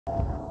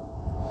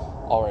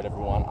Alright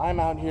everyone, I'm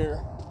out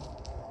here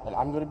and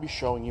I'm going to be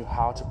showing you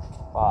how to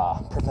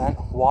prevent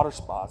water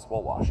spots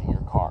while washing your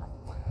car.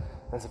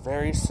 It's a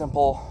very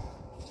simple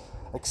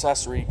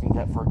accessory you can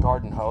get for a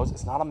garden hose.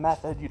 It's not a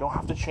method. You don't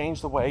have to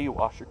change the way you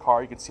wash your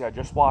car. You can see I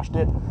just washed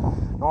it.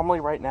 Normally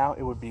right now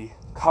it would be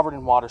covered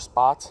in water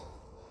spots.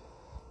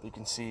 You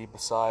can see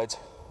besides,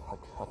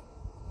 like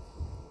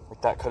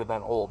that could have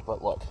been old,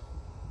 but look.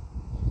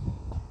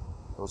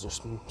 Those are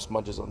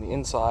smudges on the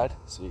inside.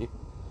 See?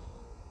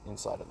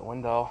 Inside of the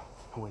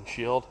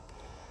windshield,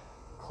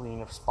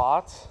 clean of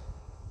spots.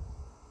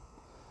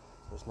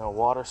 There's no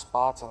water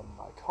spots on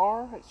my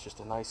car. It's just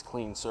a nice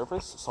clean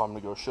surface. So I'm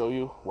going to go show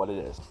you what it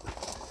is.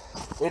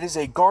 It is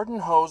a garden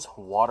hose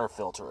water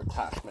filter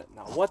attachment.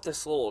 Now what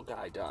this little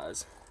guy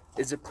does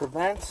is it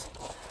prevents,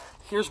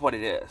 here's what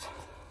it is.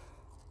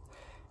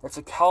 It's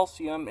a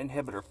calcium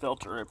inhibitor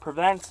filter. It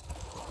prevents,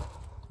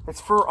 it's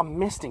for a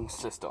misting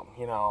system,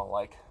 you know,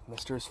 like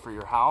misters for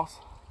your house.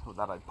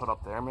 That I'd put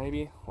up there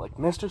maybe, like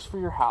misters for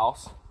your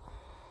house.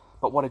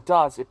 But what it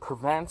does, it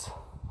prevents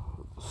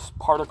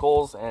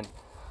particles and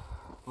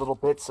little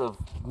bits of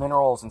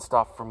minerals and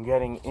stuff from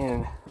getting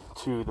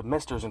into the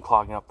misters and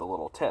clogging up the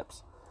little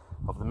tips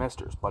of the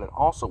misters. But it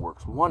also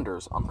works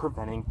wonders on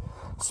preventing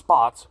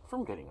spots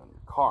from getting on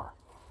your car.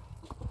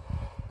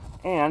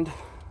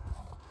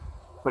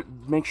 But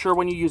make sure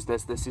when you use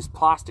this is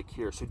plastic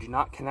here, so do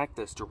not connect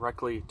this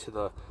directly to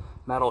the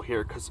metal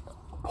here, because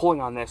pulling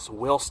on this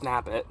will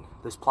snap it,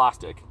 this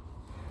plastic.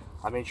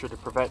 I made sure to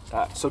prevent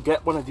that. So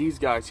get one of these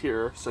guys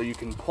here so you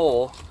can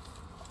pull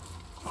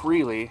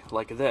freely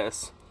like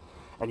this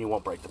and you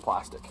won't break the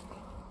plastic.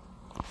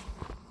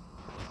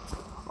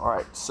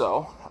 Alright,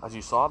 so as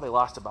you saw, they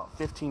last about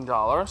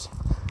 $15.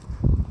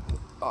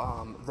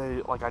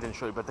 I didn't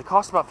show you, but they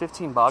cost about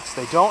 15 bucks.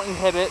 They don't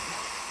inhibit,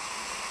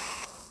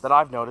 that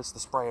I've noticed, the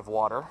spray of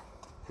water.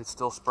 It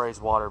still sprays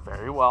water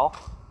very well.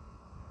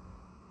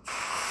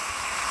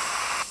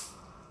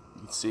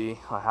 You can see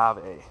I have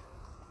a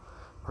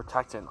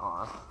protectant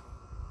on,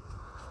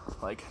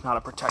 like not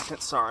a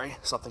protectant, sorry,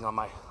 something on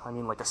my,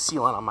 like a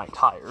sealant on my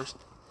tires,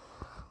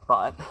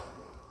 but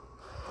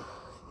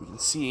you can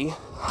see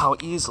how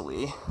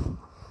easily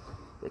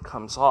it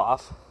comes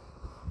off.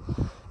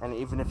 And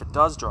even if it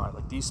does dry,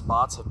 like these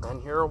spots have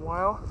been here a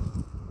while,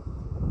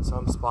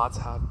 some spots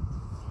have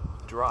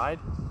dried,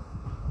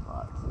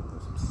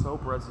 there's some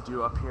soap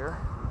residue up here,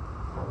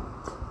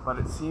 but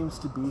it seems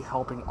to be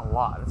helping a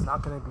lot. It's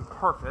not going to be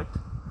perfect,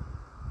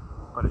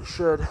 but it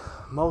should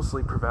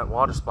mostly prevent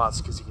water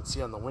spots, because you can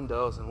see on the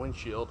windows and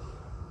windshield,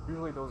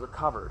 usually those are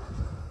covered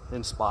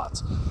in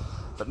spots.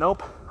 But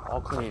nope,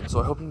 all clean. So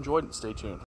I hope you enjoyed it. Stay tuned.